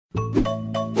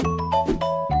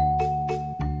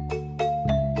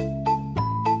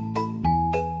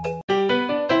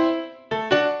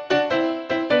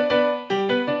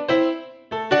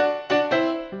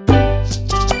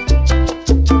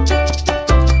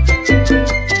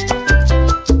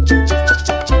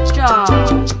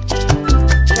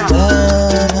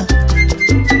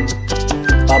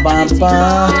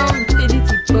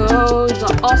Infinity bows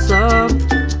are awesome.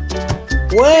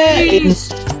 Where in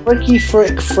fricky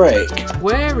frick?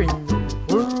 Where in the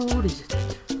world is it?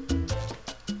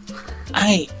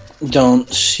 I don't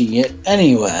see it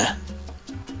anywhere.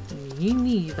 Me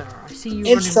neither. I see you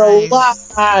It's a running around.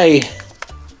 lie.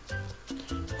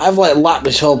 I've like lapped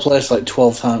this whole place like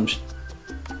 12 times.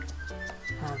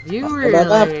 Have you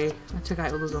really? I took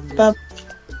out all the zombies.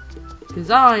 Because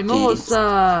I'm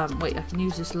awesome! Wait, I can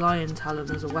use this lion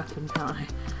talon as a weapon, can't I?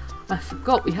 I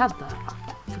forgot we had that.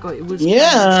 I forgot it was...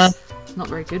 Yeah. It's not a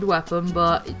very good weapon,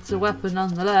 but it's a weapon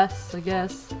nonetheless, I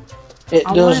guess. It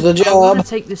does the I job. want to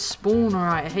take this spawner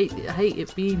out. I hate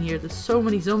it being here. There's so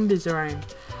many zombies around.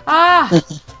 Ah!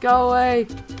 Go away.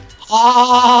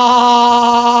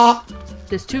 Ah!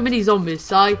 There's too many zombies,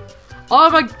 Si. Oh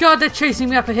my god, they're chasing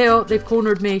me up a hill. They've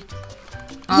cornered me.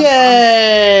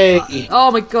 Yay! Oh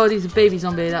my god, he's a baby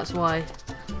zombie, that's why.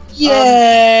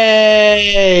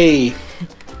 Yay!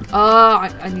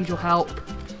 I need your help.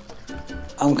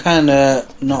 I'm kinda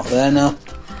not there now.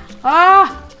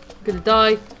 Ah! I'm gonna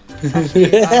die.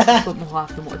 Actually, I've got more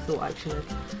life than what I thought, actually.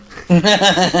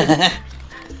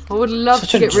 I would love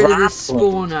Such to a get rid of this drama.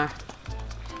 spawner.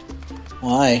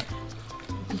 Why?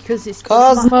 Because it's...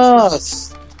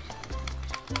 Cosmos!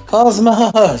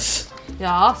 Cosmos!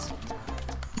 Yes?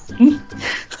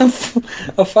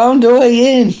 I found a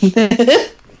way in.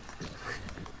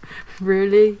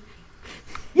 Really?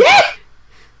 Yeah!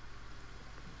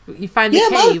 You found the Yeah,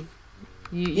 man. cave?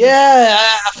 Yeah,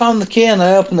 I found the key and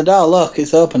I opened the door. Look,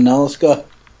 it's open now. Let's go.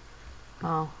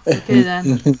 Oh, okay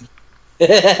then.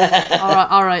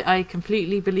 Alright, I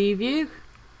completely believe you.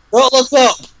 Don't look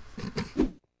up.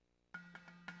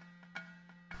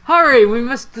 Hurry, we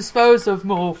must dispose of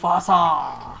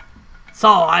Mufasa. So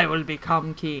I will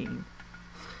become king.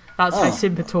 That's how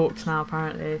Simba talks now,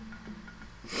 apparently.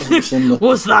 Simba.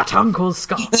 Was that Uncle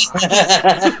Scar?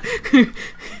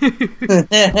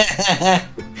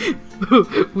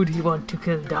 Would he want to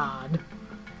kill Dad?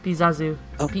 Be Zazu.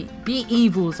 Be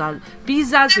evil Zazu. Be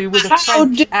Zazu with a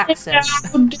French accent.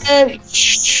 How dare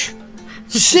Shh.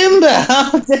 Simba,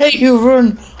 how dare you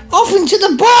run off into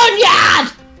the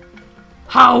barnyard?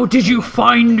 How did you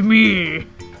find me?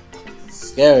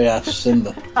 Scary ass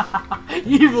Simba.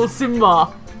 Evil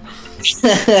Simba.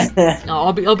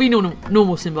 No, I'll be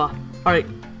normal Simba. Alright.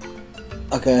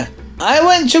 Okay. I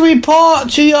went to report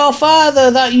to your father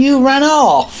that you ran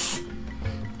off.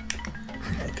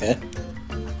 Okay.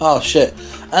 Oh shit.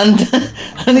 And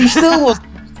he still was.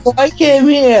 So I came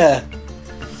here.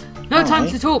 No time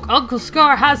to talk. Uncle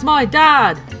Scar has my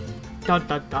dad. Dun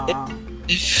dun dun.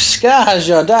 If Scar has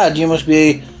your dad, you must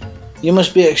be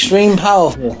extreme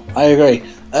powerful. I agree.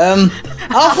 How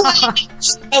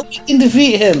we can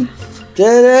defeat him?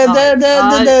 Should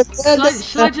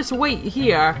I just wait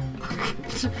here?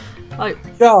 Like,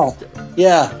 Sure.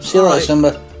 Yeah. See you later, Alright.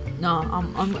 Simba. no,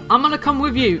 I'm gonna come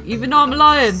with you, even though I'm a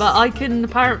lion, but I can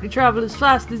apparently travel as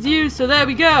fast as you. So there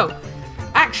we go.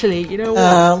 Actually, you know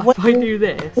what? If I do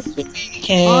this,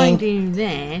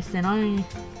 then I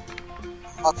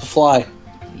Have to fly.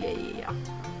 yeah.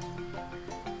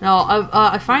 No,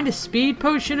 I found a speed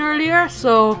potion earlier,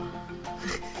 so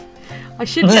I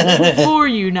should get them before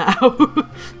you now.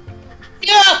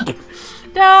 Yep.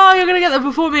 No, you're gonna get them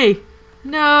before me.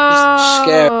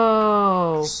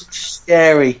 No.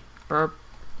 Scary. Burp.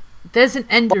 There's an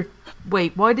ender.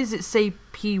 Wait, why does it say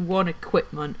P1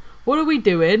 equipment? What are we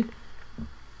doing?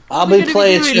 I'll What are we be gonna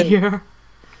playing doing two. here?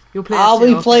 You'll play. I'll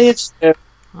be playing two.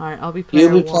 Alright, I'll be playing.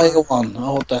 You'll be playing one.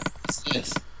 Oh, what the heck is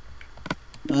this?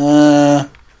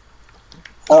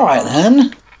 Alright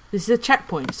then. This is a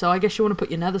checkpoint, so I guess you want to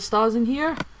put your nether stars in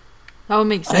here? That would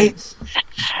make sense.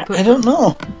 I don't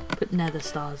know. Put nether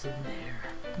stars in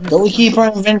there. Don't we keep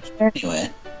our inventory anyway?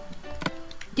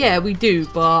 Yeah, we do,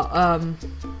 but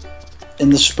In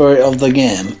the spirit of the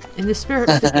game. in the spirit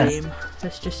of the game,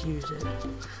 let's just use it.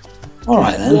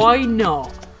 Alright then. Why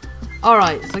not?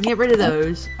 Alright, so I can get rid of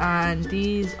those, and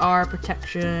these are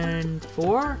protection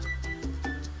 4?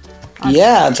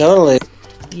 Yeah, totally.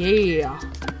 Yeah.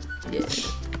 Yeah.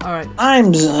 Alright,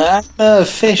 I'm a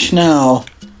fish now.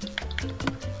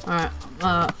 alright.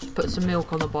 Put some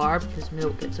milk on the bar, because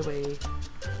milk gets away.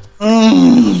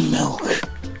 Milk.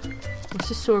 What's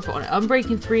this sword got on it?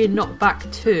 Unbreaking 3 and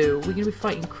knockback 2. We're going to be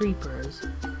fighting creepers.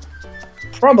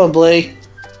 Probably.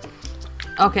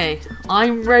 Okay,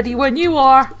 I'm ready when you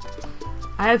are.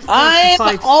 I have 35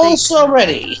 I'm also now.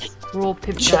 ready. We're all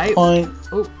pimped out. Checkpoint.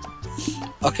 Oh.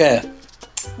 Okay.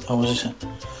 What was it?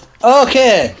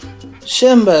 Okay.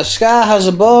 Simba, Scar has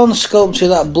a bone sculpture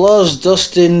that blows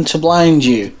dust in to blind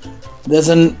you. There's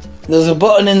a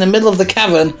button in the middle of the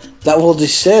cavern that will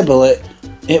disable it.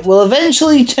 It will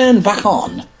eventually turn back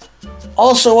on.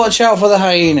 Also watch out for the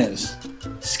hyenas.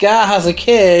 Scar has a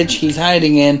cage he's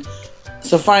hiding in,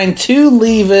 so find 2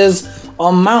 levers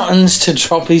on mountains to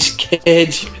drop his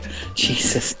cage.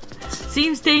 Jesus.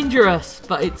 Seems dangerous,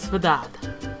 but it's for Dad.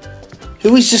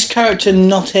 Who is this character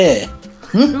not here?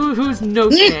 Who's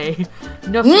Note?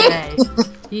 Note. Okay.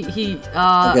 We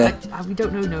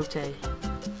don't know Note.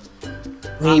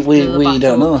 We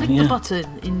don't know. Click Yeah. the button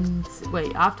in.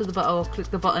 Wait, after the battle, click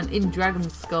the button in Dragon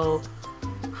Skull.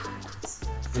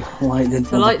 Like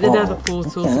the nether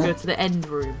portal to go to the end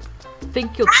room.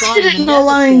 Think you'll find the didn't know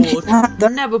Lion King had nether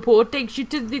that. nether portal takes you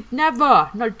to the nether,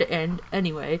 not the end.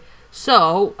 Anyway,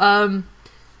 so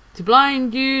to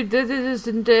blind you, there's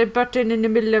a button in the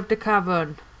middle of the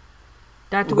cavern.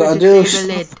 That will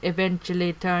disable it,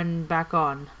 eventually turn back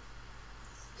on.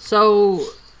 So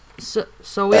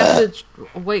we have to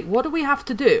wait. What do we have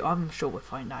to do? I'm sure we'll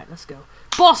find out. Let's go.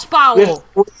 Boss battle.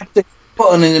 We have to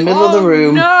button in the middle of the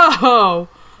room. No.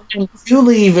 2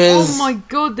 levers. Oh my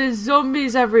god, there's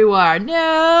zombies everywhere.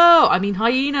 No! I mean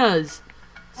hyenas.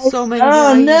 So many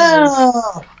hyenas.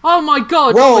 No! Oh my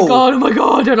god, Whoa. oh my god, oh my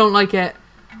god, I don't like it.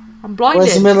 I'm blinded.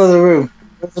 Where's the middle of the room?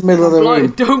 Where's the middle of the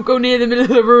room? Don't go near the middle of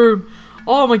the room.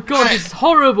 Oh my god, this is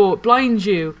horrible. It blinds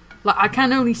you. Like, I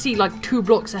can only see like 2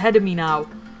 blocks ahead of me now.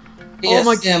 Yes,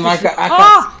 oh my god.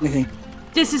 god.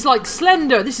 This is like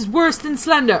Slender. This is worse than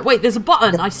Slender. Wait, there's a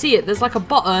button. I see it. There's like a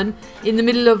button in the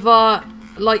middle of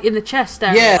like in the chest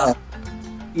area.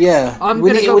 Yeah. I'm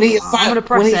gonna press it.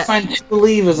 We need to find 2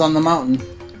 levers on the mountain.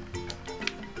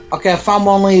 Okay, I found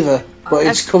 1 lever, but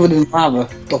it's covered in lava.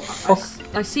 The fuck?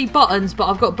 I see buttons, but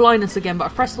I've got blindness again. But I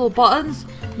pressed all the buttons.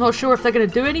 Not sure if they're gonna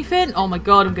do anything. Oh my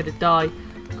god, I'm gonna die.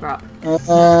 Crap. I'm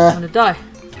gonna die.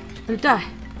 I'm gonna die.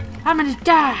 I'm gonna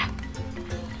die.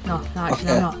 No,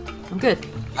 actually, Okay. I'm not. I'm good.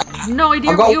 I have no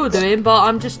idea what you're doing, but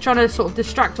I'm just trying to sort of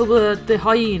distract all the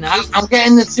hyenas. I'm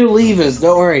getting the 2 levers,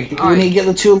 don't worry. We need to get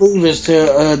the 2 levers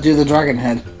to do the dragon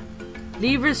head.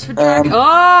 Levers for dragon.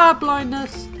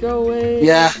 Blindness. Go away.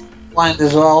 Yeah, blind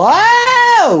as well.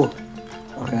 Oh!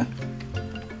 Okay.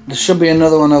 There should be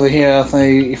another one over here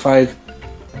if I've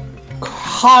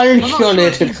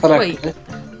calculated correctly.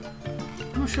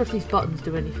 I'm not sure if these buttons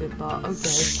do anything, but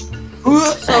okay.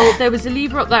 So there was a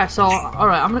lever up there. So all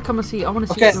right, I'm gonna come and see. I want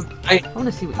to see. Okay, I want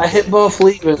to see what. I hit both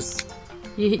levers.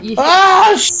 You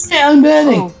shit! I'm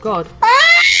burning. Oh god.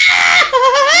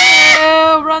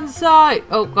 Oh, run sight.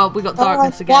 Oh god, we got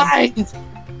darkness again.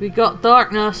 We got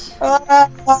darkness.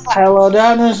 Hello,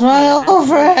 darkness, my old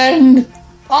friend.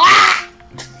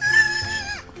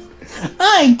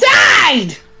 I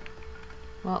died.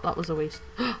 Well, that was a waste.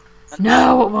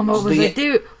 No, what was I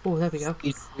do? Oh, there we go.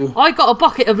 I got a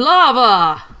bucket of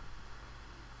lava.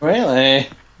 Really?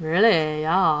 Really?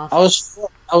 Yeah. I was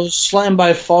slain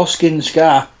by Foreskin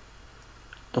Scar.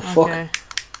 The fuck?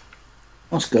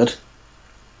 That's good.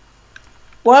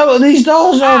 Why were these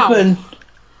doors open?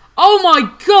 Oh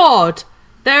my god!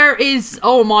 There is.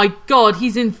 Oh my god!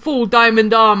 He's in full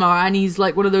diamond armor and he's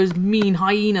like one of those mean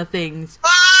hyena things.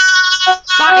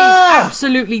 That is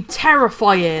absolutely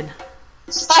terrifying.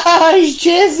 He's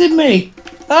chasing me!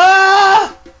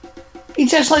 He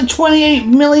takes like 28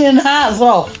 million hearts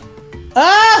off.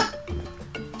 My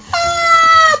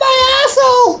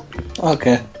asshole!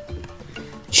 Okay.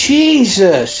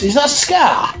 Jesus, is that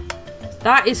Scar?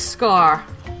 That is Scar.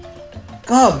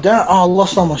 God damn! Oh, I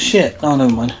lost all my shit. Oh,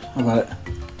 never mind. I got it.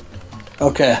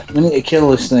 Okay, we need to kill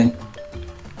this thing.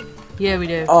 Yeah, we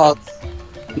do. Oh,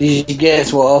 these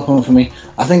gates will open for me.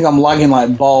 I think I'm lagging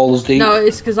like balls deep. No,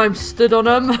 it's because I'm stood on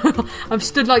him. I'm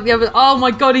stood like the other. Oh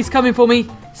my god, he's coming for me.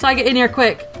 So get in here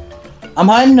quick. I'm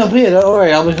hiding up here, don't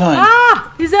worry, I'll be fine.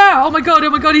 He's there! Oh my god,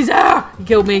 he's there! He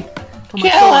killed me. Oh my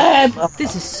god. Kill him!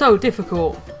 This is so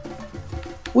difficult.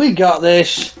 We got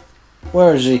this.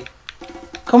 Where is he?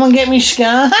 Come and get me,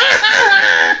 Scar.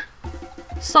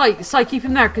 Psych, keep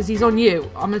him there because he's on you.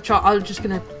 I'm just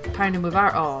gonna pound him with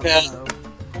our. Oh no.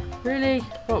 Really?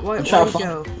 Why did he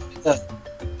go?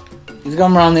 He's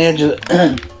gone around the edge of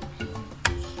the...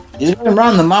 He's going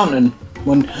around the mountain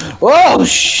when... Oh,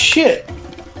 shit!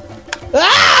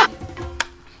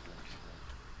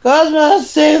 Cosmo,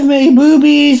 save me,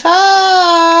 boobies!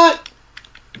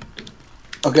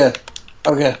 Okay.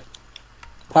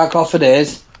 Park off for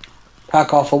days.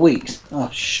 Park off for weeks. Oh,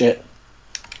 shit.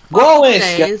 Go away,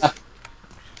 Scar.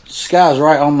 Scar's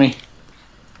right on me.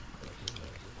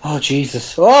 Oh,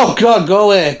 Jesus. Oh, God, go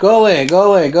away. Go away,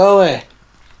 go away, go away.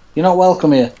 You're not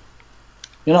welcome here.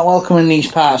 You're not welcome in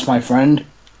these parts, my friend.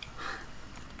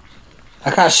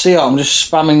 I can't see it. I'm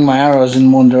just spamming my arrows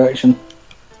in one direction.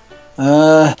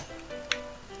 Oh,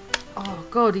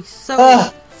 God, he's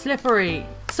so slippery.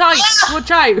 Sight,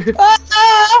 watch out.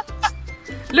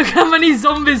 Look how many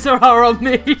zombies there are on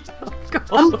me. Oh, God.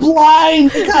 I'm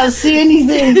blind. I can't see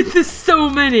anything. There's so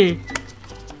many.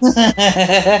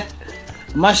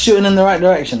 Am I shooting in the right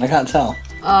direction? I can't tell.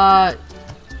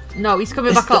 No, he's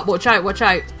coming back up. Watch out, watch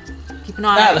out. Keep an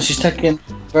eye out. She's taking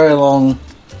a very long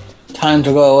time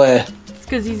to go away. It's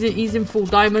because he's in full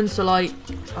diamond, so like...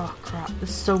 Oh, crap. There's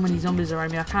so many zombies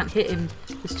around me. I can't hit him.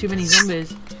 There's too many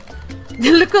zombies.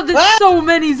 Look at there's so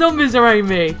many zombies around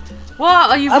me.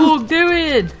 What are you all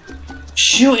doing?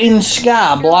 Shooting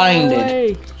Scar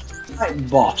blinded. Right,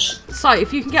 boss. So,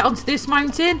 if you can get onto this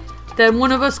mountain, then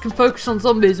one of us can focus on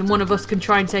zombies and one of us can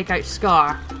try and take out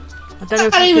Scar. I don't know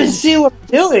if I can't even see what I'm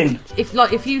doing.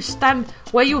 If you stand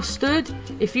where you're stood,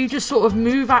 if you just sort of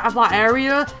move out of that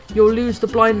area, you'll lose the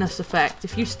blindness effect.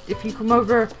 If you come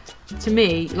over to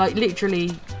me, like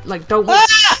literally, like don't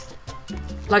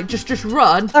like just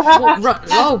run. Run.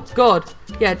 Oh God,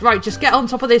 yeah, right. Just get on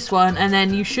top of this one, and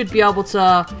then you should be able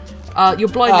to. Your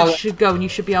blindness should go, and you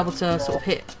should be able to sort of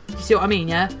hit. You see what I mean?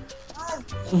 Yeah.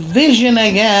 Vision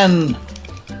again.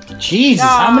 Jesus,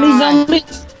 how many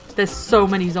zombies? There's so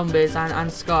many zombies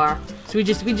and Scar. So we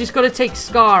just got to take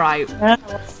Scar out.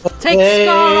 Take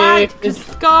Scar out, because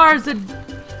Scar's a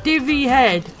divvy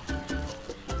head.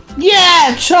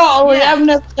 Yeah, totally. Yeah. I've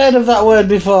never heard of that word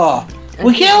before.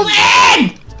 We killed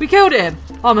him! We killed him!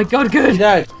 Oh my God, good. He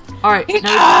died. Alright. He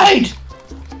died!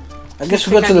 I guess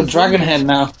we go to the dragon head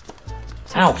now.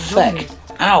 Ow, feck.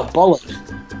 Ow, bollocks.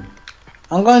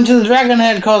 I'm going to the dragon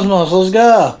head, Cosmos. Let's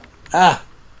go.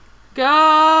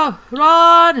 Go!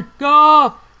 Run!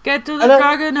 Go! Get to the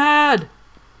dragon head!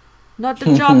 Not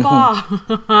the chopper!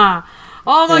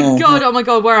 Oh my God! Oh my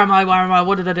God! Where am I? Where am I?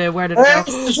 What did I do? Where did I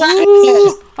go?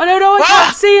 Ooh, I don't know. I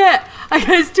can't see it.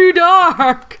 It's too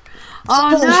dark.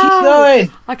 Oh no!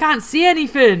 I can't see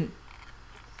anything.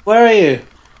 Where are you?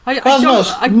 I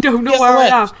don't know where I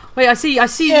am. Wait, I see you. I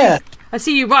see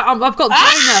you. Right, I've got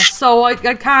blindness, so I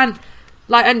can't.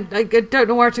 Like, and I don't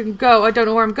know where to go. I don't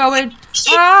know where I'm going.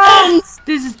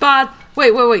 This is bad.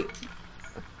 Wait.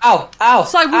 Ow! Ow!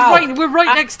 So we're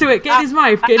right next to it. Get in his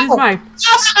mouth. Get in his mouth.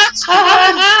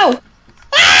 Ow!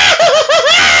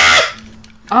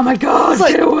 Oh my God!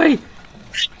 Get away!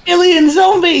 Alien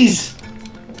zombies!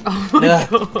 Oh my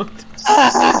God!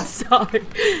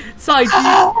 Sorry,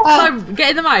 get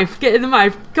in the mouth. Get in the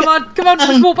mouth. Come on!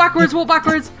 Just walk backwards. Walk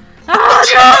backwards. Ah,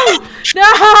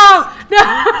 no!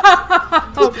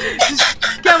 Just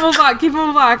get them all back. Keep them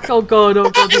all back. Oh God!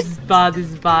 This is bad.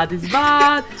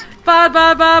 Bad.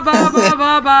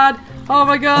 Oh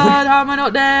my God! How am I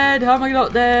not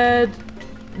dead?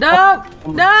 No!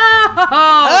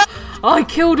 I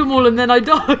killed them all and then I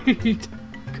died.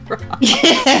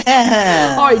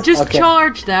 Yeah. Alright, just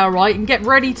charge there, right? And get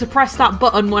ready to press that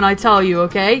button when I tell you,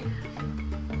 okay?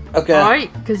 Okay.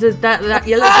 Alright? Because there's that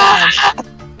yellow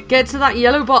button. Get to that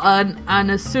yellow button,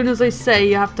 and as soon as I say,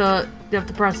 you have to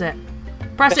press it.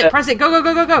 Press it. Go.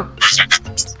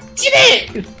 Did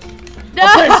it!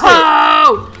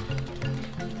 No!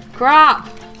 Crap!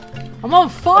 I'm on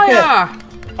fire!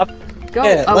 Go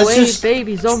away,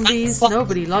 baby zombies.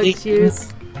 Nobody likes you.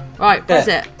 Right, press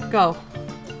it. Go.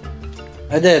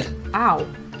 I did. Ow.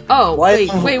 Oh, wait.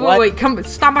 Come,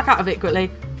 stand back out of it quickly.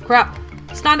 Crap.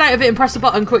 Stand out of it and press the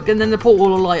button quick, and then the portal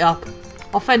will light up.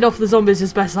 I'll fend off the zombies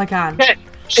as best I can. Okay.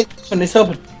 It's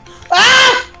open.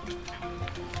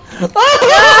 No!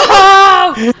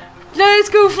 Let's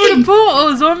go through the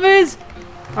portal, zombies.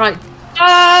 Right.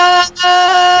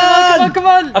 Come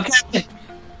on. Okay.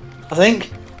 I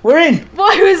think we're in.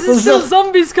 Why is there still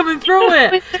zombies coming through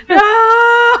it?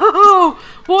 No!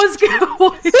 Why is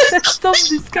there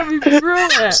zombies coming through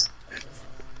it?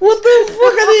 What the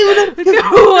fuck are they even?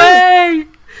 Go away!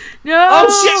 No! Oh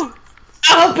shit!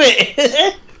 Stop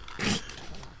it!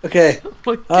 Okay. Oh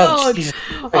my God!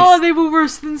 Oh, they were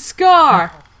worse than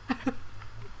Scar.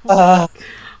 Oh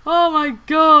my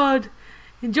God!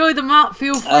 Enjoy the map.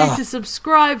 Feel free to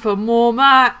subscribe for more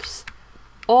maps.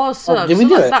 Awesome. Oh, did we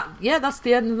do it? Yeah, that's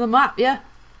the end of the map. Yeah,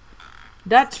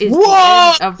 that is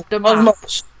the end of the map.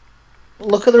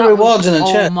 Look at the rewards in the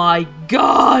chat. Oh my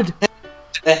God!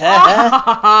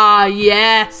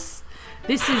 Yes,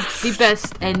 this is the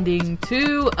best ending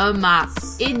to a map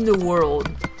in the world.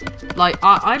 Like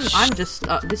I'm just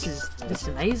this is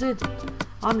amazing.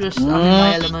 I'm in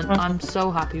my element. I'm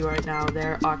so happy right now.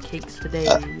 There are cakes for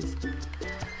days.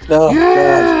 Oh,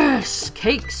 yes! God.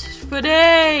 Cakes for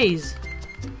days!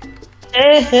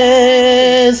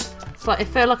 Yes! It's like, it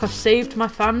felt like I've saved my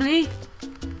family.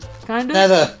 Kind of.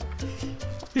 Never.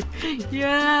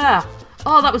 Yeah!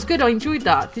 Oh, that was good. I enjoyed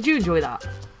that. Did you enjoy that?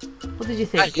 What did you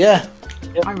think? Yeah.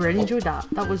 I really enjoyed that.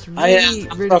 That was really,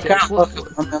 really good.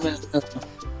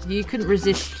 You couldn't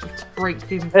resist to break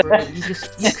through.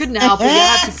 You couldn't help it. You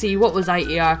had to see what was out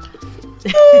here.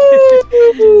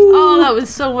 Oh, that was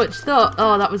so much thought.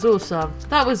 Oh, that was awesome.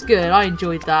 That was good. I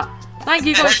enjoyed that. Thank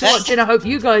you guys for watching. I hope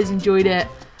you guys enjoyed it.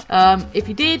 If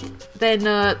you did, then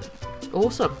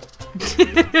awesome. Good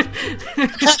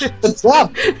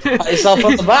job. Pat yourself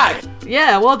on the back.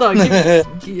 Yeah, well done.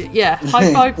 Yeah,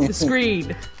 high five to the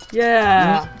screen.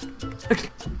 Yeah.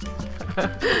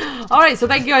 Alright, so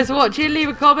thank you guys for watching. Leave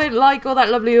a comment, like, all that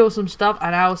lovely awesome stuff,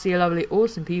 and I'll see you lovely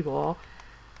awesome people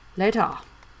later.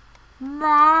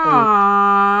 Bye.